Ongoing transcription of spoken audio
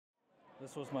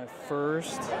This was my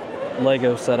first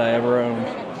Lego set I ever owned,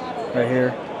 right here.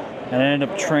 And I ended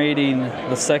up trading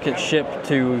the second ship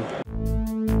to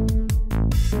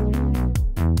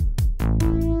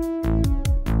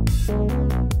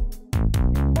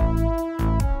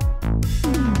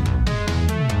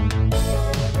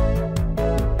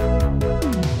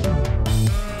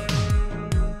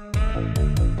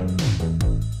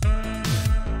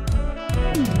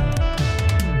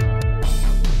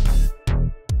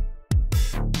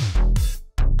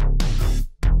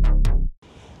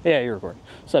Yeah, you're recording.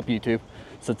 What's up, YouTube?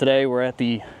 So today we're at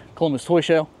the Columbus Toy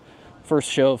Show, first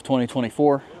show of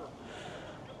 2024.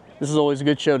 This is always a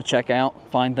good show to check out,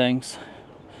 find things.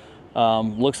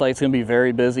 Looks like it's gonna be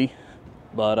very busy,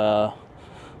 but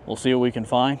we'll see what we can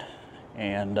find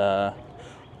and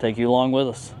take you along with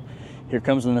us. Here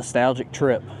comes the nostalgic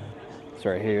trip. It's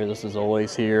right here. This is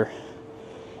always here.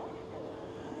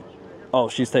 Oh,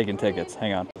 she's taking tickets.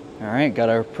 Hang on. All right, got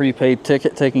our prepaid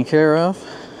ticket taken care of.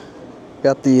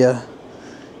 Got the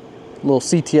little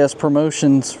CTS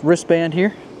Promotions wristband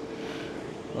here.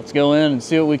 Let's go in and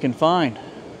see what we can find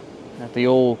at the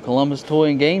old Columbus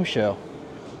Toy and Game Show.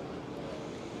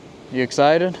 You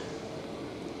excited?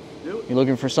 Do it. You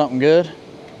looking for something good?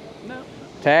 No.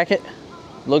 Tackett?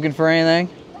 Looking for anything?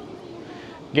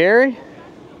 Gary?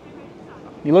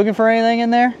 You looking for anything in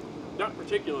there? Not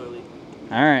particularly.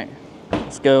 All right,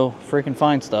 let's go freaking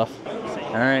find stuff.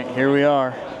 All right, here we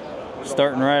are.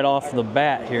 Starting right off the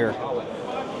bat here,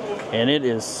 and it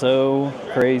is so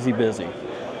crazy busy.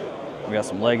 We got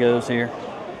some Legos here.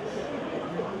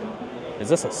 Is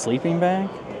this a sleeping bag?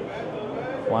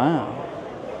 Wow.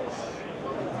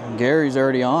 Gary's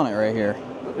already on it right here.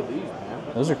 Look at these, man.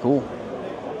 Those are cool.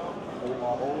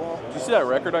 Did you see that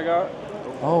record I got?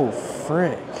 Oh,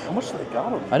 frick. How much they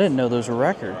got them? I didn't know those were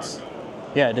records.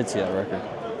 Yeah, I did see that record.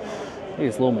 Hey,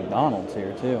 it's little McDonald's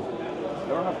here too. They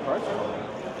don't have prices on them.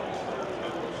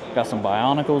 Got some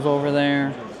Bionicles over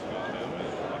there.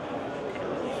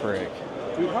 Frick.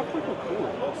 Dude, how freaking cool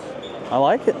is this? I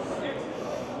like it.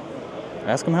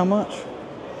 Ask them how much.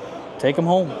 Take them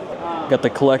home. Got the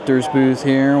collector's booth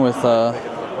here with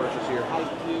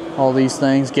all these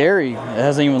things. Gary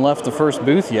hasn't even left the first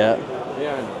booth yet.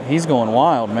 Yeah. He's going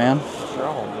wild, man.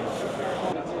 Sure.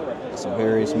 Some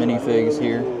various minifigs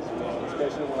here.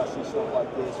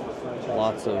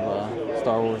 Lots of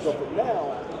Star Wars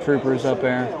troopers up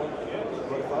there.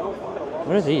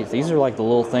 What are these? These are like the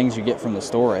little things you get from the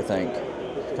store, I think.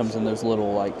 Comes in those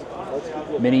little like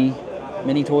mini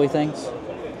toy things.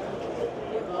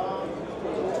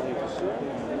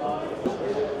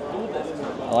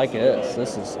 I like this.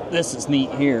 This is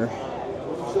neat here.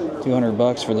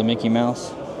 $200 for the Mickey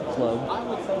Mouse Club.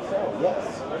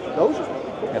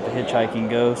 Got the Hitchhiking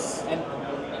Ghosts.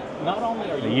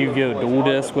 The Yu-Gi-Oh! Dual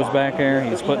Disc was back there.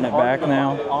 He's putting it back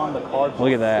now.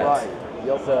 Look at that.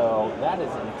 So that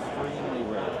is an extremely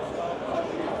rare.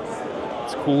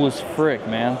 It's cool as frick,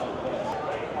 man.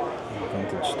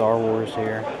 Vintage Star Wars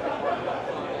here,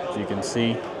 as you can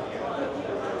see.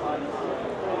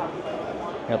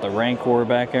 Got the Rancor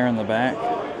back there in the back.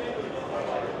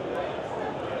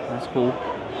 That's cool.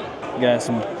 You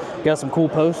got some cool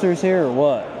posters here or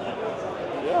what?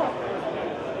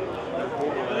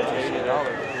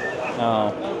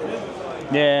 Oh,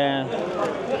 yeah,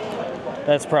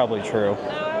 that's probably true.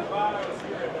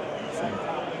 Some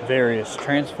various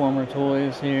Transformer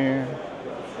toys here.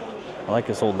 I like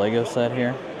this old Lego set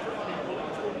here.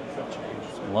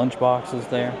 Some lunch boxes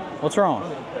there. What's wrong?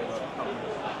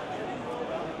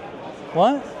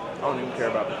 What? I don't even care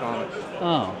about the comics.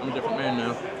 Oh. I'm a different man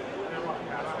now.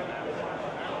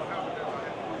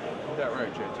 Is that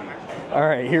right, JT? All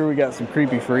right, here we got some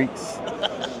creepy freaks.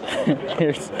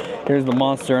 Here's the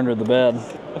monster under the bed.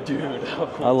 Dude, how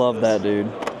cool I love that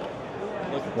dude.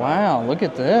 Wow, look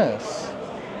at this.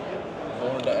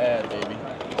 Born to add, baby.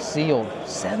 Sealed.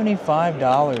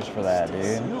 $75 for that,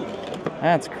 dude.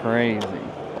 That's crazy.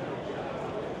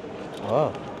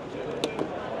 Whoa.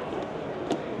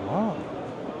 Whoa.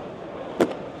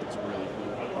 It's really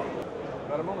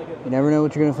cool. You never know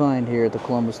what you're going to find here at the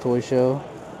Columbus Toy Show.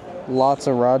 Lots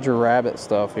of Roger Rabbit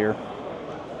stuff here.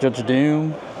 Judge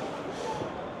Doom.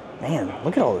 Man,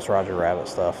 look at all this Roger Rabbit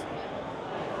stuff.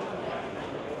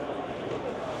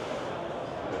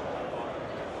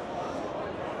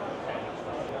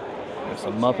 There's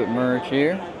some Muppet merch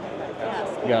here.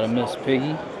 Got a Miss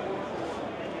Piggy.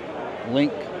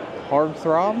 Link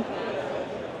Heartthrob.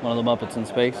 One of the Muppets in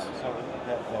space.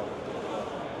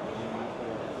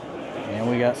 And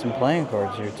we got some playing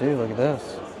cards here too. Look at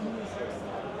this.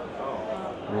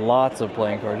 Lots of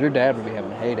playing cards. Your dad would be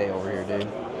having a heyday over here, dude.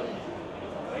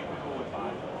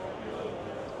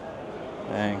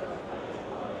 Dang.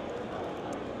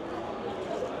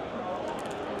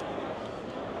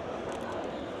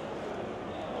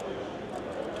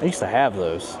 I used to have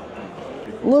those.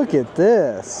 Look at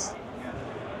this.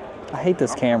 I hate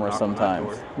this camera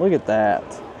sometimes. Look at that.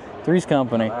 Three's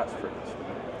Company. That's freaking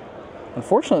sweet.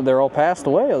 Unfortunately, they're all passed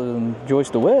away other than Joyce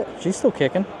DeWitt. She's still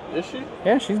kicking. Is she?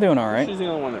 Yeah, she's doing all right. She's the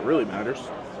only one that really matters.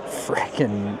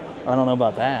 Frickin', I don't know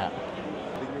about that.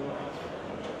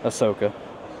 Ahsoka.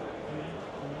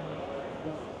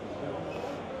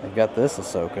 They've got this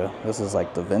Ahsoka. This is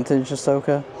like the vintage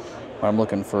Ahsoka. I'm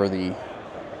looking for the...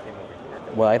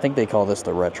 Well, I think they call this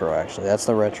the retro, actually. That's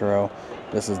the retro.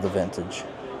 This is the vintage.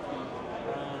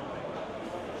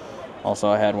 Also,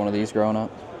 I had one of these growing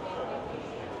up.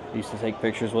 Used to take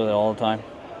pictures with it all the time.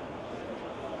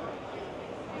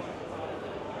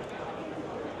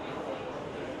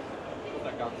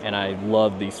 And I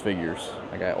love these figures.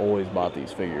 Like, I always bought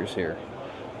these figures here.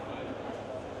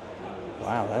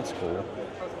 Wow, that's cool.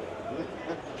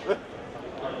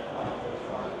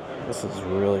 This is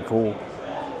really cool.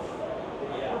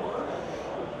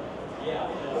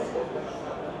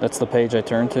 That's the page I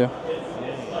turned to.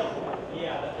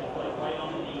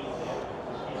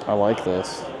 I like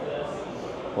this.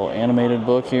 Little animated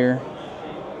book here.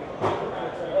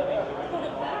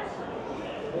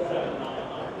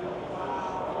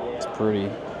 It's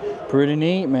pretty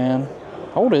neat, man.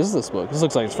 How old is this book? This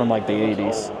looks like it's from like the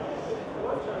 80s.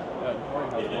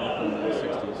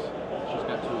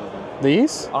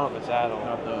 These? I don't know if it's that old.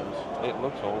 Not those. It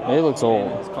looks old. It looks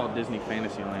old. It's called Disney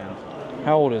Fantasyland.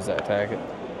 How old is that, Tackett?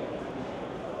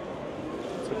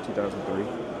 It's like 2003.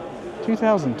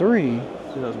 2003?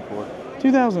 2004.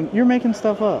 2000. You're making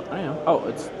stuff up. I am. Oh,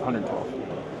 it's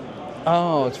 112.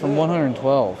 Oh, it's from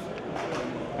 112.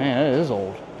 Man, it is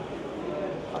old.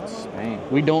 Spain.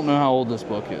 We don't know how old this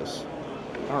book is.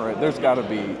 All right, there's got to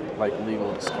be like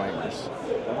legal disclaimers.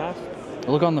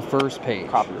 Look on the first page.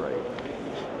 Copyright.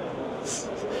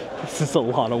 This is a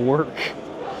lot of work.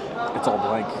 It's all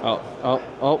blank.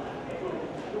 Oh.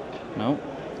 No.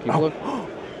 Keep looking.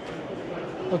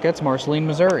 Look, that's Marceline,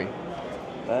 Missouri.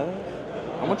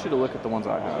 I want you to look at the ones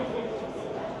I have.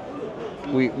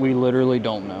 We literally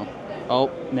don't know.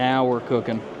 Oh, now we're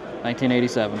cooking.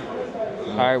 1987.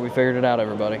 All right, we figured it out,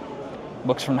 everybody.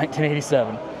 Books from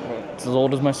 1987. It's as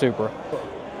old as my Supra.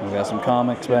 We've got some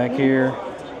comics back here.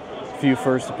 A few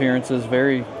first appearances.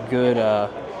 Very good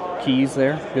keys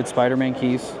there. Good Spider-Man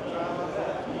keys.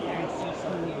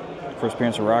 First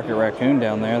appearance of Rocket Raccoon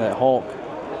down there, that Hulk.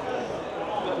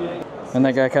 Isn't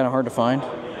that guy kind of hard to find?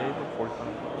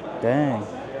 Dang.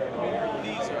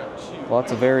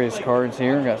 Lots of various cards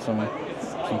here. Got some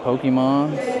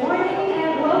Pokemon,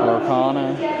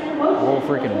 Lorcana. A whole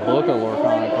freaking book of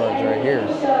Lorcana cards right here.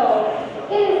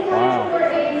 Wow.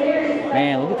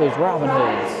 Man, look at those Robin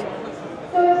Hoods.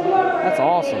 That's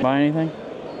awesome. Buy anything?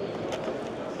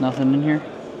 Nothing in here?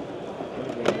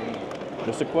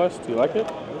 Mystic Quest, do you like it?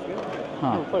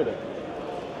 Huh. Never played it.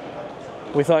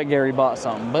 We thought Gary bought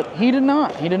something, but he did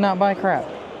not. He did not buy crap.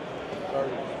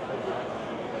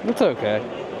 It's okay.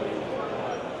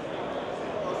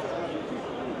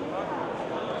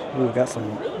 Ooh, we've got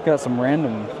some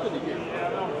random.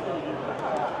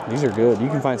 These are good. You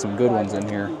can find some good ones in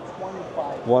here.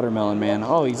 Watermelon Man.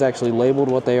 Oh, he's actually labeled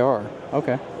what they are.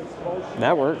 Okay.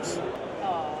 That works.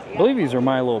 I believe these are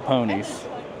My Little Ponies.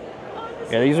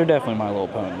 Yeah, these are definitely My Little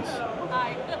Ponies.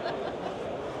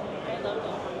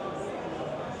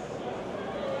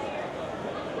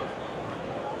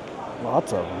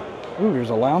 Lots of them. Ooh, there's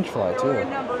a Loungefly too. There were a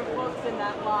number of books in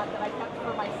that lot that I kept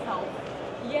for myself.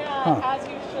 Yeah, Huh. as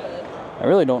you should. I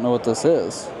really don't know what this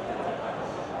is.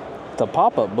 The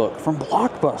pop-up book from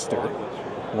Blockbuster.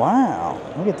 Wow,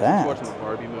 look at I was watching that. the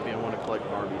Barbie movie. I want to collect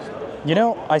Barbie stuff. You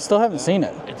know, I still haven't seen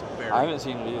it. It's very. I haven't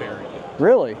seen it either. Very good.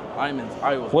 Really? I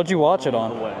was. What'd you watch it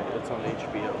blown on? away. It's on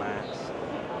HBO Max.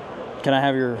 Can I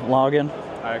have your login?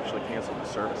 I actually canceled the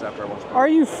service after I watched. Are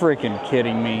you freaking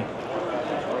kidding me?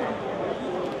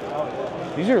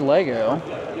 These are Lego,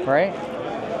 right?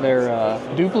 They're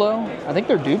Duplo. I think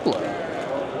they're Duplo.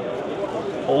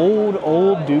 Old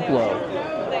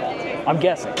Duplo. I'm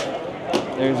guessing.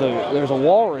 There's a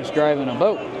walrus driving a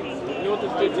boat.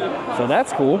 So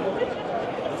that's cool.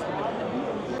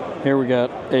 Here we got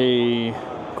a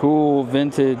cool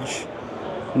vintage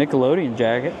Nickelodeon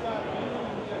jacket.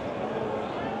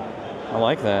 I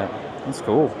like that. That's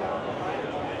cool.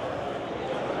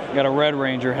 Got a Red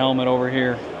Ranger helmet over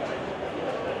here.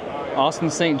 Austin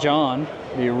St. John,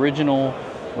 the original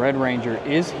Red Ranger,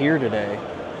 is here today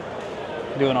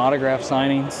doing autograph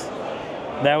signings.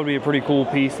 That would be a pretty cool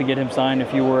piece to get him signed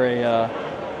if you were a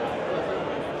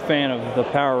fan of the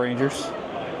Power Rangers.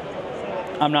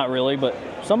 I'm not really, but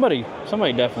somebody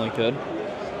definitely could.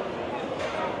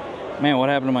 Man, what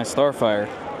happened to my Starfire?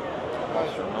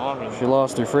 She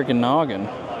lost her freaking noggin.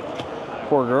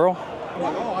 Poor girl.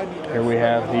 Here we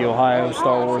have the Ohio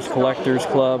Star Wars Collectors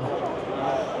Club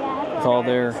with all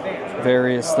their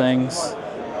various things.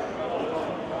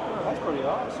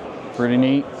 Pretty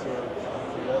neat.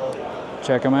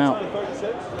 Check them out.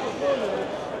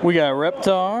 We got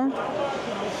Reptar.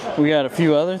 We got a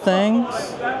few other things.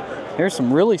 Here's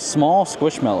some really small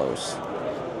Squishmallows.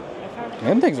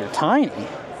 Them things are tiny.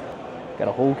 Got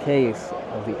a whole case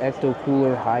of the Ecto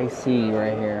Cooler High C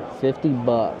right here. 50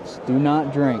 bucks. Do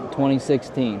not drink.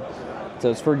 2016.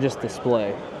 So it's for just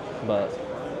display, but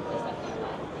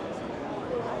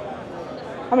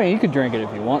I mean, you could drink it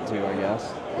if you want to, I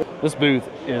guess. This booth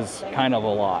is kind of a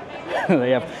lot.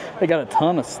 they got a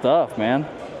ton of stuff, man.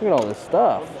 Look at all this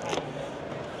stuff.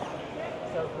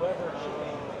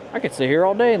 I could sit here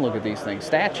all day and look at these things.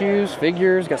 Statues,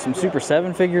 figures, got some Super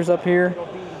 7 figures up here.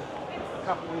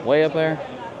 Way up there.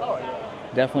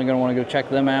 Definitely gonna want to go check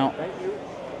them out.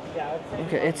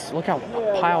 Look how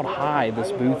piled high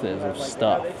this booth is of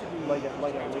stuff.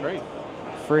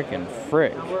 Freaking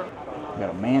frick. We got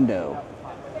a Mando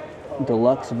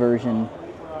deluxe version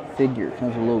figure.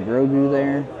 Comes with a little Grogu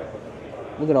there.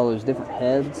 Look at all those different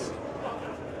heads.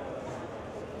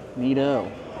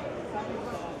 Neato.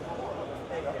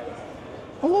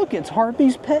 Oh look, it's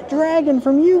Harpy's pet dragon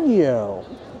from Yu-Gi-Oh!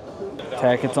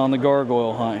 Tackett's on the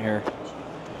gargoyle hunt here.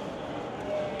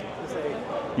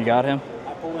 You got him?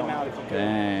 I pulled him out.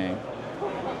 Dang.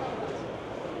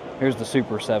 Here's the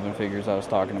Super 7 figures I was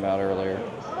talking about earlier.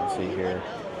 Let's see here.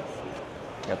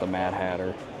 Got the Mad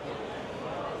Hatter.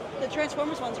 The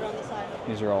Transformers ones are on the side.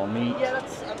 These are all neat. Yeah,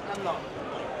 I'm not.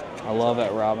 I love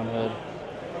that Robin Hood.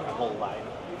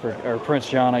 Or Prince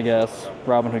John, I guess.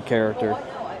 Robin Hood character.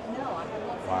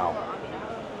 Wow.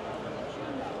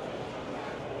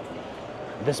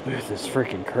 This booth is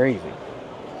freaking crazy.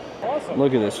 Awesome.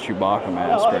 Look at this Chewbacca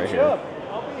mask right here.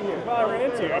 I'll be here. I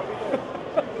ran into you.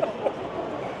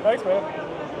 Thanks,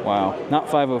 man. Wow. Not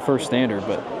 501st standard,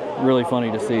 but really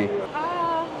funny to see.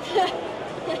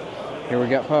 Here we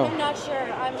got Poe. I'm not sure.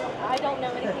 I don't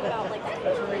know anything about like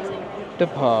racing. The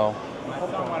Poe.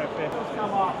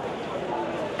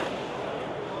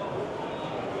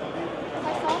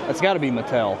 It's got to be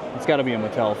Mattel. It's got to be a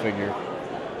Mattel figure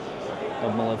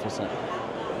of Maleficent.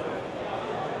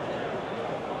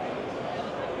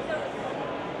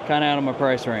 Kind of out of my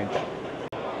price range.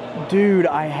 Dude,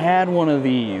 I had one of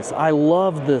these. I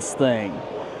love this thing.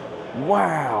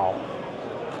 Wow.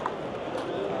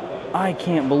 I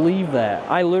can't believe that.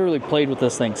 I literally played with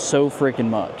this thing so freaking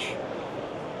much.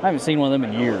 I haven't seen one of them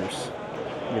in years.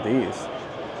 Look at these.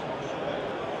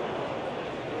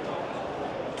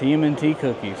 TMNT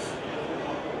cookies.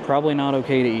 Probably not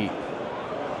okay to eat.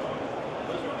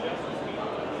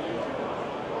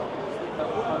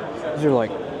 These are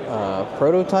like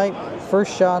prototype,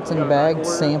 first shots and bagged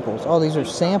samples. Oh, these are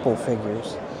sample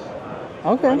figures.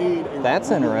 Okay, that's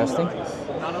interesting.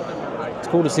 It's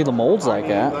cool to see the molds like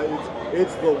that.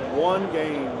 It's the one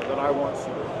game that I want to.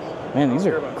 Man, these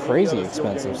are crazy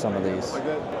expensive, some of these.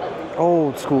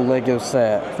 Old school Lego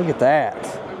set. Look at that.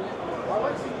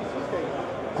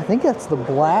 I think that's the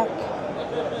black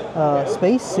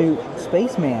spacesuit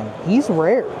spaceman. He's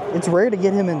rare. It's rare to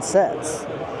get him in sets.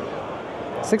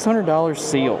 $600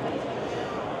 sealed.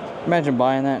 Imagine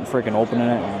buying that and freaking opening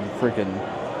it and freaking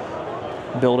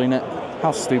building it.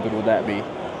 How stupid would that be?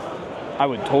 I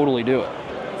would totally do it.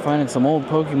 Finding some old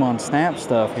Pokemon Snap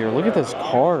stuff here. Look at this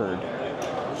card.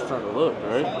 Just trying to look,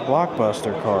 right?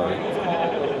 Blockbuster card.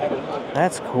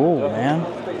 That's cool, man.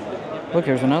 Look,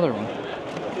 there's another one.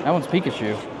 That one's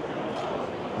Pikachu.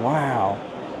 Wow.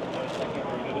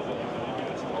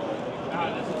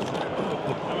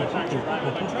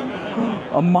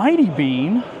 A Mighty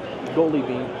Bean? Goldie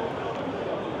Bean.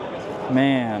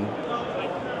 Man.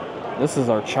 This is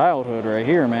our childhood right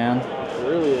here, man. It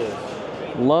really is.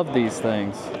 Love these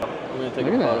things. I'm gonna take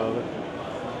Look a at photo that. of it.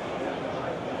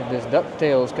 Got this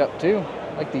DuckTales cup too.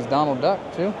 I like these Donald Duck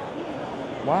too.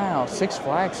 Wow, Six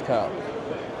Flags cup.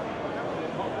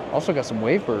 Also got some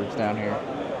Wavebirds down here.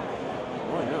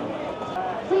 Oh,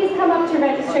 yeah. Please come up to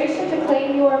registration to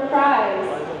claim your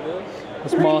prize.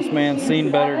 This Moss Man's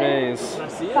seen better days.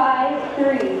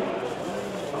 5-3.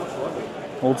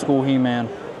 Old school He-Man.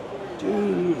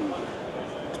 Dude.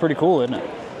 It's pretty cool, isn't it?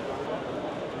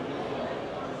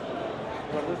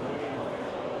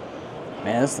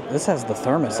 Man, this has the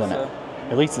thermos in it.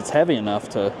 At least it's heavy enough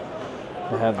to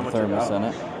have the thermos in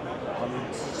it.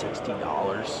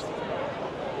 $60.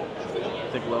 I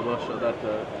think Lobo showed that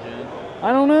to Jen.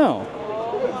 I don't know.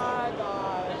 Oh my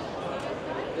god.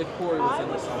 If Corey was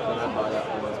into something, I'd buy that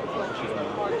for her. She's not.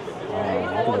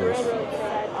 Oh, look at this.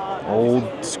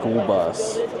 Old school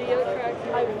bus.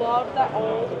 I love that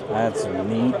old. That's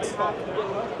neat.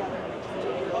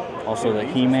 Also the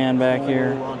He-Man back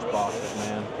here. Lunch boxes,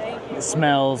 man. It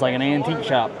smells like an antique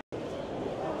shop.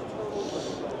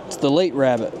 It's the late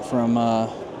rabbit from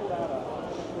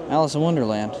Alice in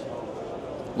Wonderland.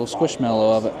 Little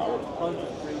squishmallow of it.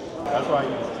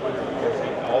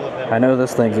 I know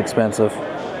this thing's expensive.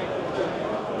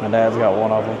 My dad's got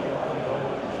one of them.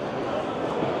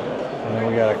 And then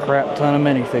we got a crap ton of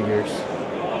minifigures.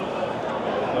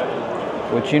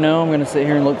 Which, you know, I'm going to sit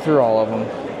here and look through all of them.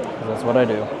 'Cause that's what I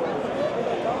do.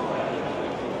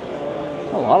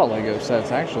 A lot of Lego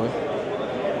sets, actually.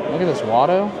 Look at this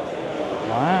Watto.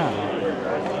 Wow.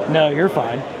 No, you're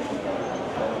fine.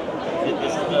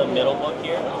 This is the middle book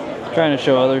here. Trying to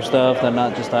show other stuff that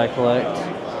not just I collect.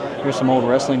 Here's some old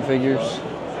wrestling figures.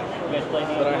 You guys play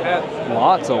But I had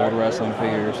Lots of old wrestling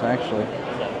figures, actually.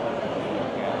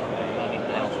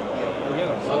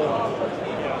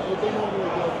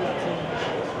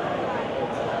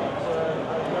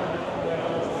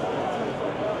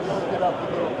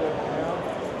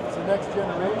 It's the next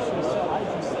generation.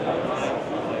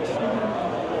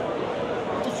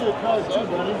 Just your card too,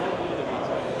 buddy.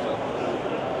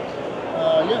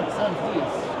 Yeah, send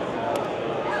please.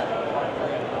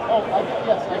 Oh,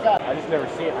 yes, I got it. I just never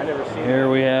see it. I never see it. Here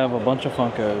we have a bunch of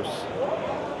Funkos.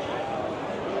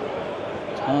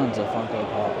 Tons of Funko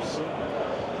Pops.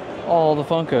 All the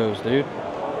Funkos, dude.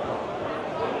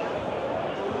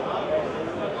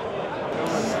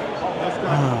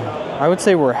 I would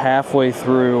say we're halfway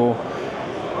through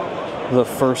the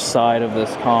first side of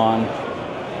this con.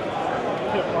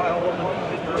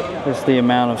 Just the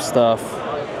amount of stuff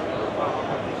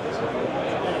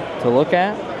to look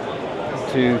at,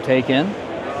 to take in.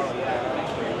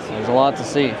 There's a lot to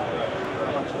see.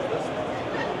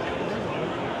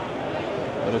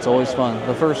 But it's always fun.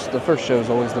 The first show is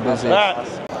always the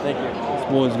busiest. Thank you. This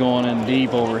boy's going in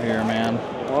deep over here, man.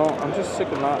 Well, I'm just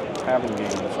sick of not having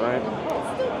games, right?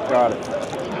 Got it.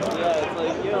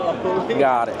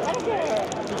 Got it.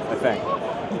 I think.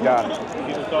 Got it.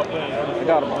 I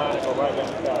got them all.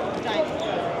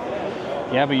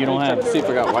 Yeah, but you don't have See if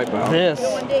I got Wipeout. this.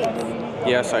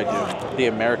 Yes, I do. The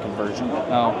American version.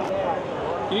 Oh,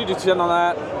 Can you just sit on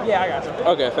that? Yeah, I got you.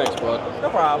 Okay, thanks, bud. No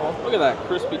problem. Look at that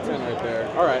crispy tin right there.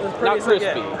 All right, It's not pretty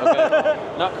crispy, sick.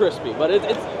 okay? Not crispy, but it's.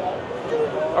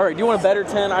 All right, do you want a better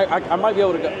tin? I might be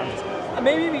able to go.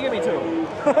 Maybe you can give me two.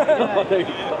 There you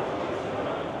go.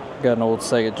 got an old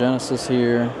Sega Genesis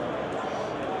here.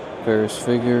 Various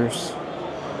figures.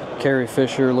 Carrie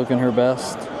Fisher looking her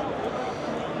best.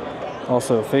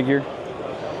 Also a figure.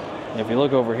 If you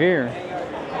look over here,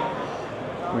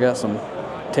 we got some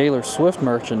Taylor Swift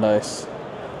merchandise.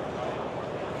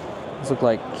 These look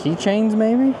like keychains,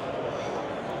 maybe?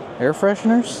 Air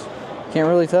fresheners? Can't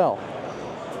really tell.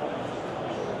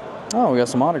 Oh, we got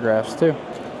some autographs too.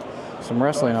 Some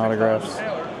wrestling autographs.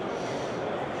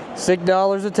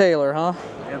 $6 a Taylor, huh?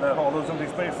 Yeah, all those empty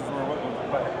spaces were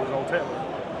what was old Taylor.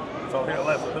 It's all here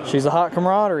left. She's a hot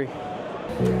camaraderie.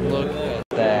 Look at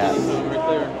that. Right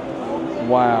there.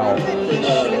 Wow.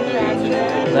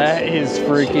 That is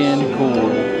freaking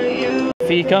cool. If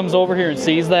he comes over here and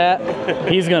sees that,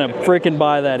 he's gonna freaking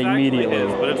buy that immediately.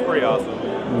 But it's pretty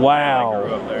awesome. Wow.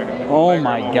 Up there. Oh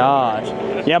my gosh.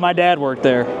 Yeah, my dad worked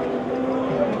there.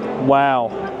 Wow.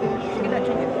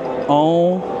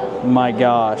 Oh my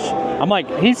gosh. I'm like,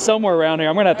 he's somewhere around here.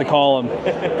 I'm gonna have to call him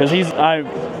because I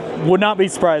would not be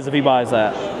surprised if he buys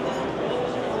that.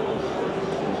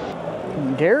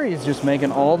 Gary's just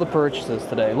making all the purchases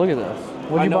today. Look at this.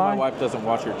 What'd I you know buy? my wife doesn't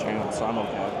watch your channel, so I'm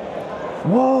okay.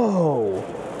 Whoa!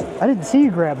 I didn't see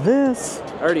you grab this.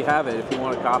 I already have it if you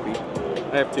want a copy.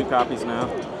 I have 2 copies now.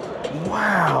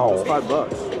 Wow. It's $5.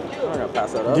 I'm not gonna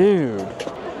pass that up. Dude.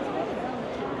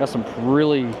 Got some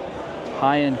really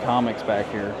high-end comics back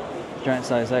here. Giant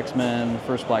Size X-Men,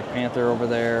 first Black Panther over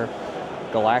there,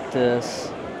 Galactus,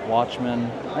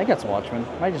 Watchmen. I think that's Watchmen.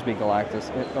 Might just be Galactus.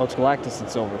 It's Galactus and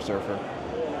Silver Surfer.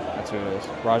 That's who it is.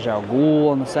 Ra's al Ghul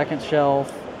on the second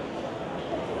shelf.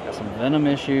 Got some Venom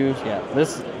issues. Yeah,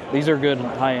 these are good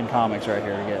high-end comics right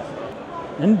here to get.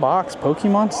 In box,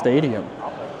 Pokemon Stadium.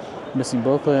 Missing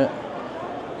booklet.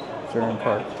 Zerrin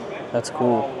Park. That's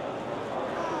cool.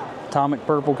 Atomic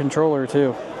Purple controller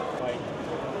too.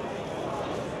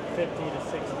 50 to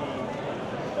 60.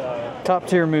 Top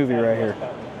tier movie right here.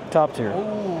 Top tier.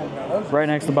 Right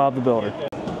next to Bob the Builder.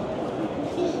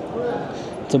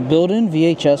 It's a built-in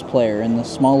VHS player in the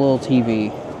small little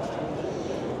TV.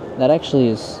 That actually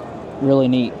is really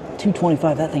neat.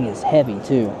 $225, that thing is heavy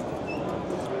too.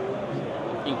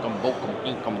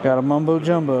 Got a mumbo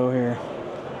jumbo here.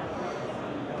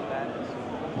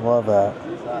 Love that.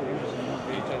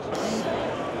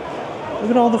 Look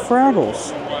at all the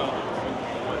Fraggles.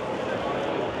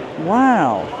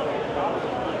 Wow.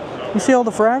 You see all the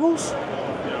Fraggles?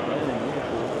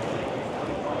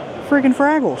 Freaking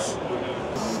Fraggles.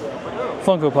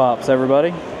 Funko Pops,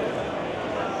 everybody.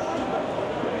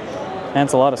 And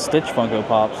it's a lot of Stitch Funko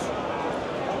Pops.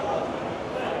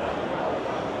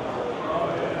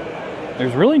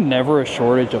 There's really never a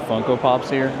shortage of Funko Pops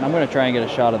here. I'm going to try and get a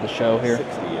shot of the show here.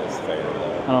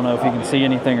 I don't know if you can see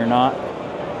anything or not.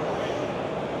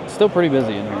 It's still pretty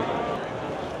busy in here.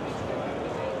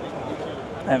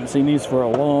 I haven't seen these for a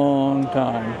long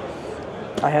time.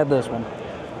 I had this one.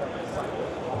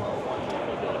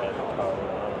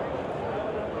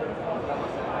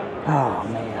 Oh,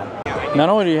 man. Not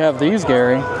only do you have these,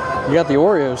 Gary, you got the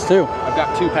Oreos, too. I've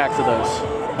got 2 packs of those.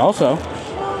 Also,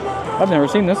 I've never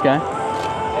seen this guy.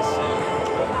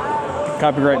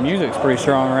 Copyright music's pretty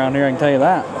strong around here, I can tell you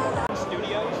that.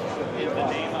 Studios is the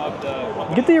name of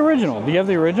the... Get the original. Do you have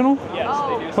the original? Yes,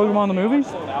 they do. Pokemon the movie?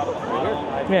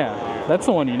 Yeah, that's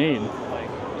the one you need.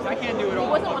 I can't do it It all.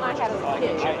 wasn't one I had as a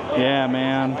kid. Yeah,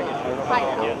 man.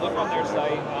 Right. Look on their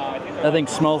site. I think That thing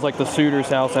smells like the Suiter's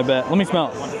house, I bet. Let me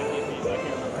smell it.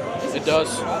 It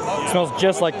does. It smells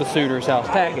just like the Suiter's house.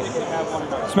 Tag it.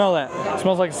 Smell that. It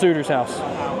smells like the Suiter's house.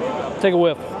 Take a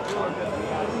whiff.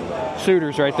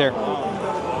 Suiter's right there.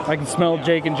 I can smell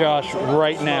Jake and Josh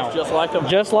right now. Just like them.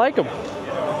 Just like them.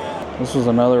 This was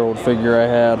another old figure I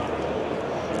had.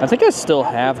 I think I still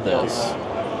have this.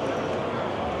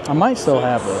 I might still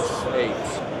have this.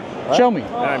 8. Show me.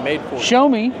 And I made 4. Show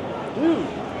me. Dude.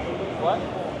 What?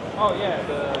 Oh, yeah.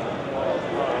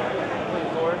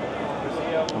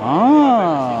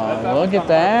 Ah, look at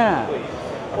that.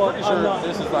 I'm pretty sure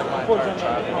this is like my entire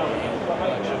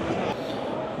childhood.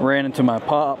 Ran into my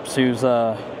pops who's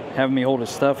having me hold his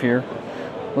stuff here.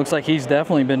 Looks like he's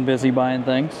definitely been busy buying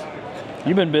things.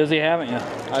 You've been busy, haven't you?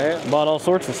 I have. Bought all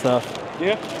sorts of stuff.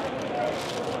 Yeah.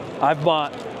 I've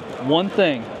bought one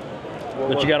thing,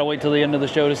 but you gotta wait till the end of the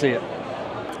show to see it.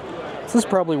 This is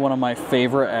probably one of my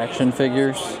favorite action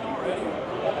figures.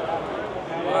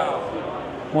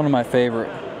 One of my favorite.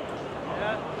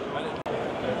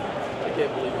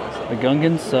 The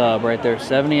Gungan sub right there,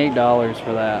 $78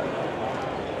 for that.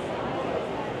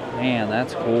 Man,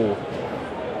 that's cool.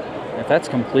 If that's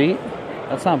complete,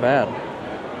 that's not bad.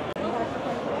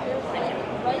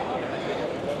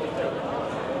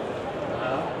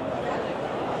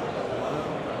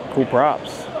 Cool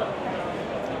props.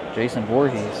 Jason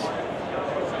Voorhees.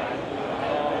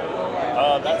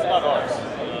 That's not ours.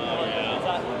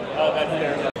 That's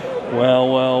theirs.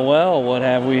 Well, well, well, what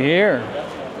have we here?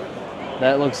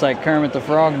 That looks like Kermit the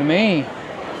Frog to me.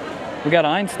 We got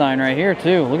Einstein right here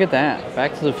too. Look at that.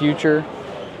 Back to the Future,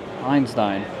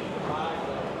 Einstein.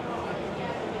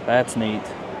 That's neat.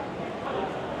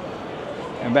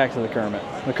 And back to the Kermit.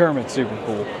 The Kermit's super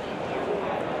cool.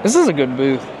 This is a good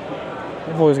booth.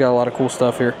 They've always got a lot of cool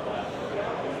stuff here.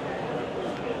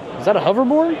 Is that a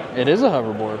hoverboard? It is a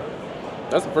hoverboard.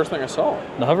 That's the first thing I saw.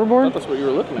 The I hoverboard? thought that's what you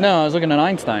were looking at. No, I was looking at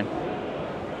Einstein.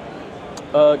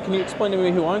 Can you explain to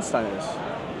me who Einstein is?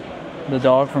 The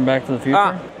dog from Back to the Future.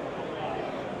 Ah.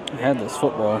 I had this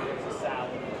football.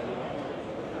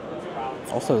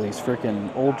 Also, these freaking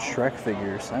old Shrek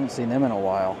figures. I haven't seen them in a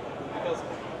while. Because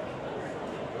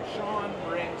Sean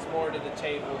brings more to the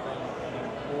table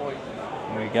than Boyd.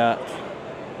 We got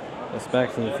this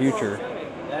Back to the Future.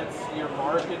 That's your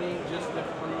marketing just to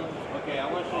prove. Okay, I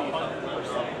want to show you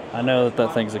 100%. I know that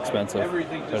that thing's expensive,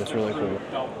 Everything but just it's to really prove.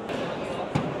 cool.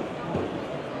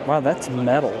 Wow, that's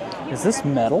metal. Is this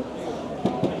metal?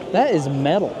 That is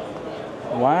metal.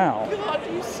 Wow. God,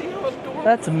 do you see how adorable?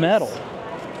 That's metal.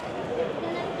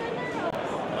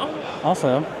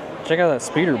 Also, check out that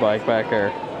speeder bike back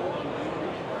there.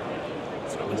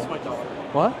 It's my dollar.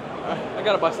 What? I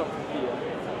gotta buy something for Kia.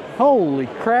 Holy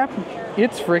crap,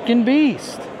 it's freaking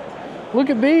Beast. Look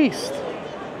at Beast.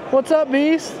 What's up,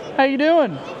 Beast? How you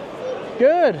doing?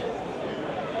 Good.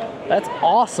 That's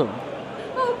awesome.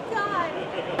 Oh, God.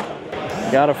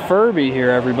 Got a Furby here,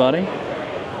 everybody.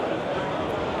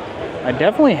 I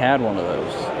definitely had one of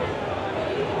those.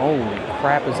 Holy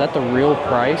crap, is that the real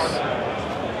price?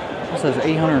 It says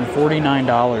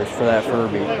 $849 for that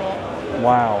Furby.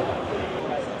 Wow.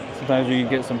 Sometimes you can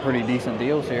get some pretty decent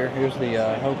deals here. Here's the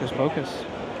Hocus Pocus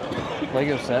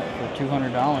Lego set for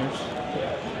 $200.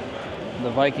 The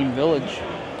Viking Village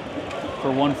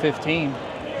for $115.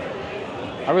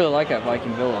 I really like that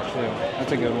Viking Village too.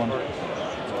 That's a good one.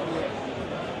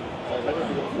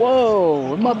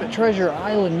 Whoa, Muppet Treasure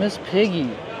Island, Miss Piggy.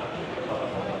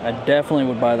 I definitely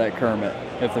would buy that Kermit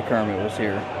if the Kermit was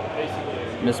here.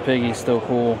 Miss Piggy's still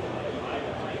cool.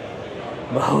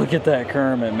 But look at that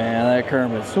Kermit, man. That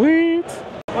Kermit's sweet.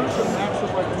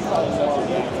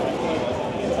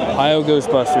 Ohio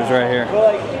Ghostbusters right here.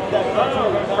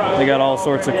 They got all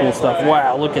sorts of cool stuff.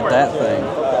 Wow, look at that thing.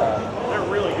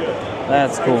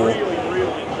 That's cool.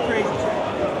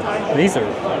 These are...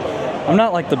 I'm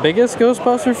not like the biggest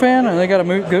Ghostbuster fan, and they got a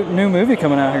new movie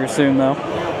coming out here soon, though.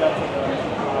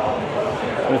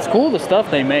 But it's cool the stuff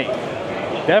they make.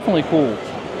 Definitely cool,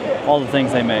 all the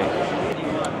things they make.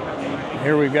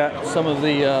 Here we've got some of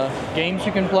the games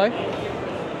you can play.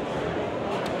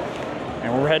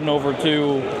 And we're heading over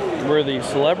to where the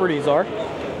celebrities are.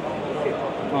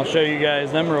 I'll show you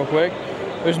guys them real quick.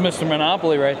 There's Mr.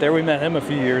 Monopoly right there. We met him a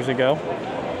few years ago.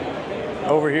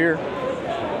 Over here,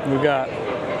 we've got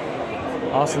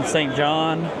Austin St.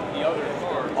 John,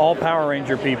 all Power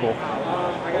Ranger people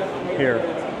here.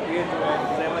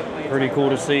 Pretty cool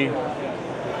to see.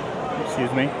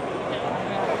 Excuse me.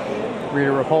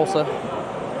 Rita Repulsa.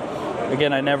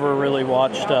 Again, I never really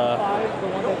watched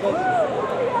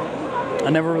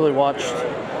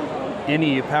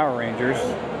any Power Rangers,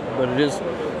 but it is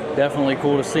definitely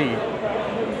cool to see.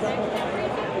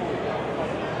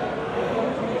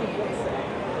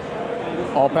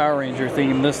 All Power Ranger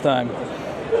theme this time.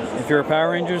 If you're a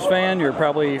Power Rangers fan, you're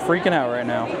probably freaking out right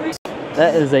now.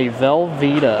 That is a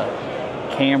Velveeta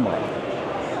camera.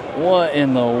 What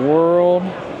in the world?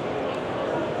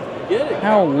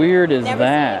 How weird is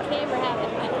that?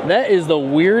 That is the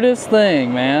weirdest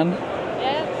thing, man.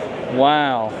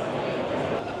 Wow.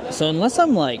 So unless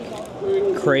I'm like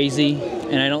crazy,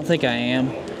 and I don't think I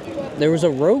am, there was a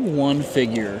Rogue One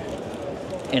figure,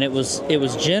 and it was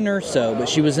Jen Erso, but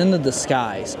she was in the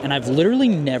disguise, and I've literally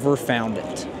never found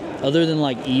it, other than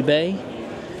like eBay.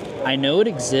 I know it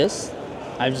exists.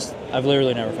 I've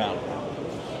literally never found it,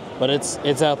 but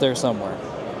it's out there somewhere.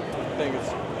 I think it's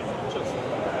just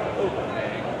opening.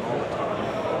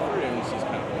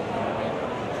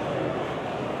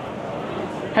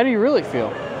 How do you really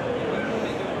feel?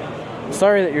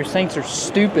 Sorry that your Saints are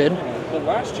stupid. But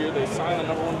last year they signed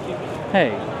the #1 keeper.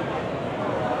 Hey.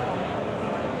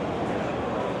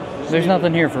 There's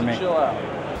nothing here for me. Chill out.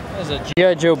 There's a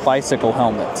G.I. Joe bicycle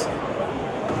helmet.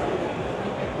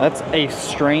 That's a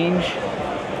strange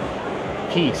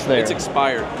piece there. It's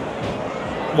expired.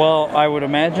 Well, I would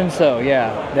imagine so,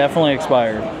 yeah. Definitely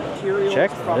expired.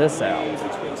 Check this out.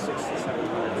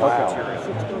 Wow.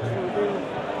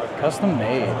 Custom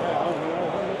made.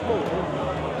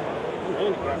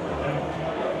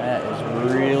 That is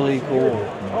really cool.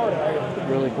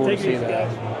 Really cool to see that.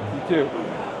 You too.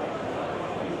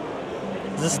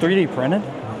 Is this 3D printed?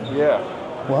 Yeah.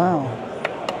 Wow.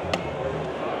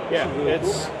 Yeah,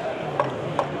 it's...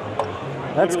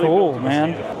 That's cool,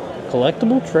 man.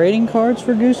 Collectible trading cards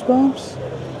for Goosebumps?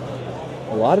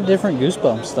 A lot of different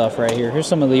Goosebumps stuff right here. Here's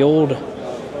some of the old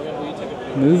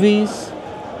movies.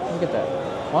 Look at that.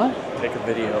 What? Take a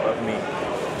video of me.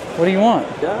 What do you want?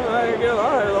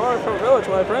 From Village,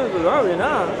 my friends with Army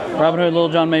now. Robin Hood, Little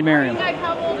John Made Miriam. Like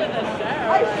how old in the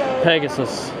show?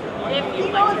 Pegasus. If you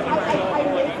like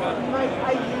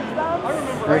I use them.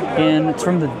 Frickin', it's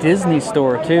from the Disney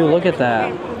store too. Look at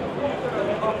that.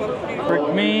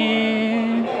 Frick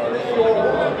me.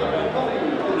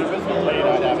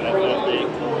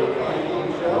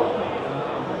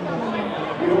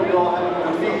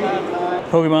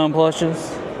 Pokemon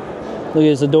plushes. Look at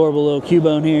this adorable little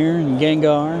Cubone here, and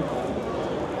Gengar,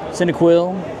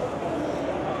 Cyndaquil,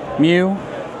 Mew.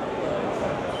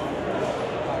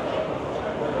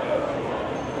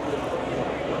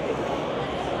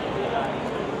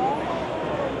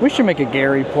 We should make a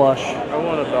Gary plush. I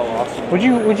want a Bell Austin. Would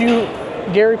you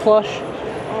Gary plush?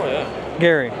 Oh, yeah.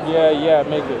 Gary, Yeah,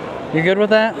 make it. you good with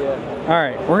that? Yeah. All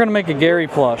right, we're gonna make a Gary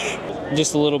plush.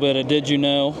 Just a little bit of Did You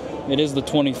Know? It is the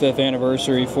 25th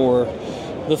anniversary for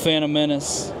The Phantom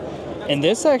Menace. And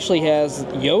this actually has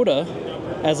Yoda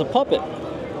as a puppet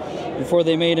before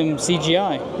they made him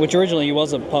CGI, which originally he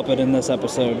was a puppet in this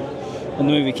episode when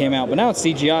the movie came out, but now it's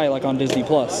CGI like on Disney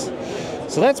Plus.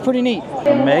 So that's pretty neat.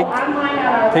 Meg,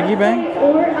 Piggy Bank.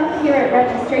 Or up here at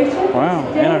registration. Wow,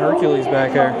 and a Hercules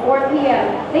back there. 4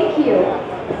 p.m. Thank you.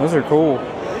 Those are cool.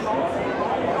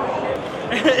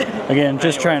 Again,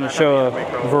 just trying to show a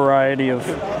variety of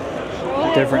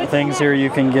different things here you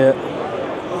can get.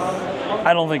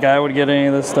 I don't think I would get any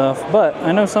of this stuff, but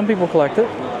I know some people collect it.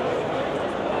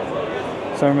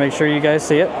 So make sure you guys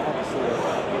see it.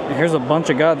 And here's a bunch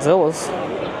of Godzillas.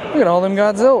 Look at all them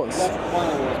Godzillas.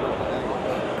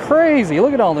 Crazy,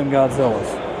 look at all them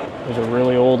Godzillas. There's a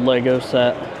really old Lego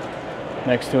set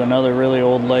next to another really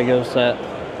old Lego set.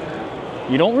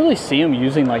 You don't really see them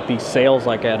using like these sales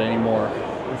like that anymore.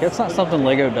 Like, that's not something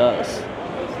Lego does.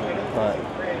 But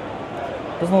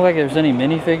it doesn't look like there's any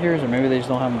minifigures, or maybe they just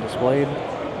don't have them displayed.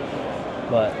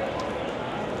 But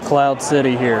Cloud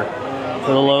City here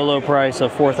for the low price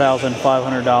of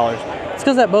 $4,500. It's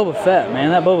because that Boba Fett, man.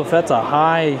 That Boba Fett's a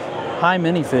high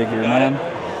minifigure, man.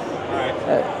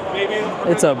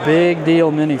 It's a big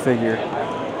deal minifigure.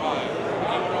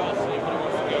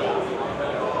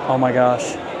 Oh my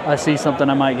gosh. I see something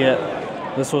I might get.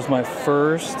 This was my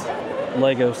first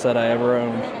Lego set I ever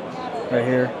owned, right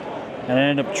here. And I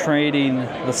ended up trading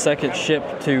the second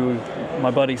ship to my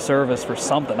buddy's service for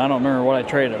something. I don't remember what I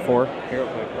traded it for.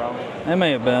 It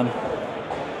may have been.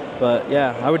 But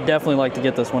yeah, I would definitely like to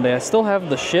get this one day. I still have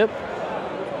the ship.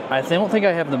 I don't think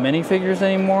I have the minifigures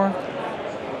anymore.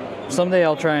 Someday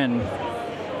I'll try and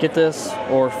get this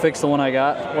or fix the one I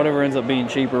got. Whatever ends up being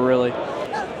cheaper, really.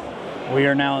 We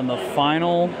are now in the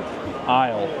final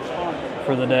aisle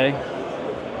for the day.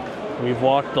 We've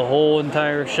walked the whole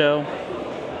entire show.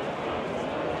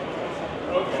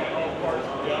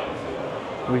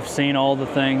 We've seen all the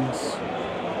things.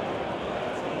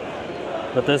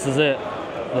 But this is it,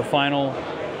 the final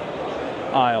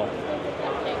aisle.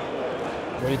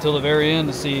 Wait till the very end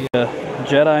to see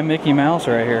Jedi Mickey Mouse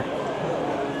right here.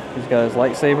 He's got his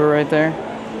lightsaber right there.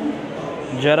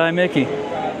 Jedi Mickey.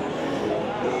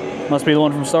 Must be the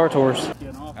one from Star Tours.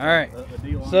 All right,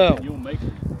 so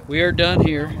we are done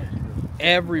here.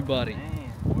 Everybody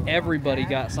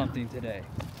got something today.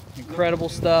 Incredible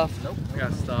stuff. I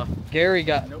got stuff. Gary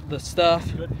got the stuff.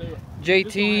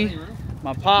 JT,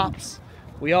 my pops,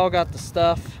 we all got the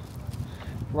stuff.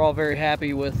 We're all very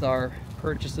happy with our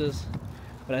purchases,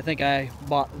 but I think I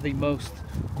bought the most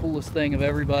coolest thing of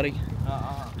everybody.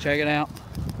 Check it out.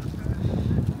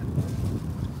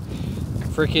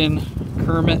 Freaking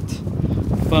Kermit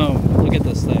foam. Look at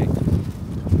this thing.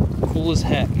 Cool as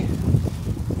heck.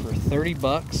 For 30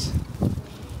 bucks.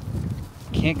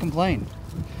 Can't complain.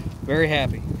 Very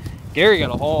happy. Gary got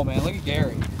a haul, man. Look at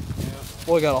Gary.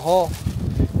 Boy got a haul.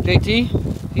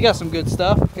 JT, he got some good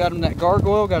stuff. Got him that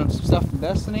gargoyle. Got him some stuff from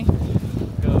Destiny.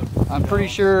 I'm pretty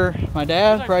sure my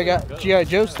dad probably got G.I.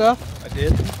 Joe stuff. I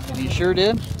did. And he sure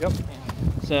did. Yep.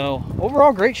 So,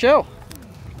 overall, great show.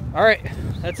 All right,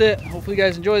 that's it. Hopefully you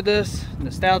guys enjoyed this.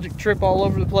 Nostalgic trip all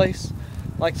over the place.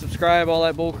 Like, subscribe, all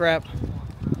that bull crap.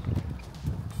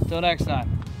 Until next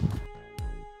time.